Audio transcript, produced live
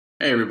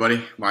Hey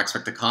everybody, Mark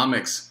Spector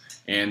Comics,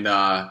 and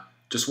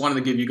just wanted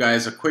to give you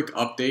guys a quick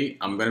update.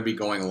 I'm going to be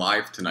going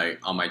live tonight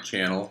on my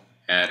channel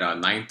at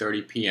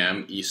 9:30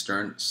 p.m.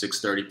 Eastern,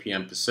 6:30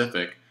 p.m.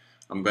 Pacific.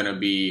 I'm going to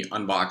be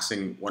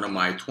unboxing one of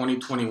my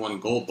 2021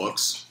 gold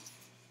books.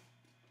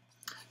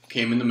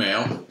 Came in the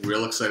mail,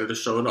 real excited to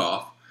show it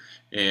off,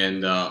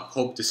 and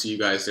hope to see you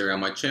guys there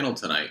on my channel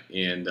tonight.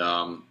 And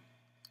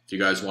if you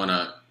guys want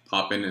to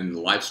pop in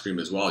the live stream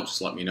as well,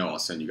 just let me know. I'll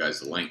send you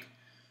guys the link.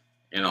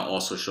 And I'll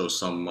also show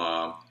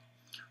some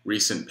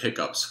recent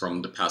pickups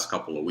from the past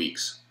couple of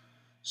weeks.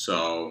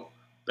 So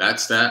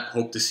that's that.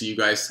 Hope to see you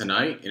guys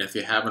tonight. And if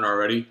you haven't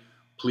already,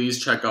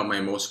 please check out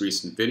my most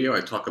recent video.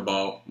 I talk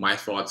about my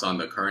thoughts on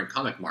the current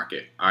comic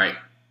market. All right,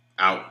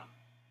 out.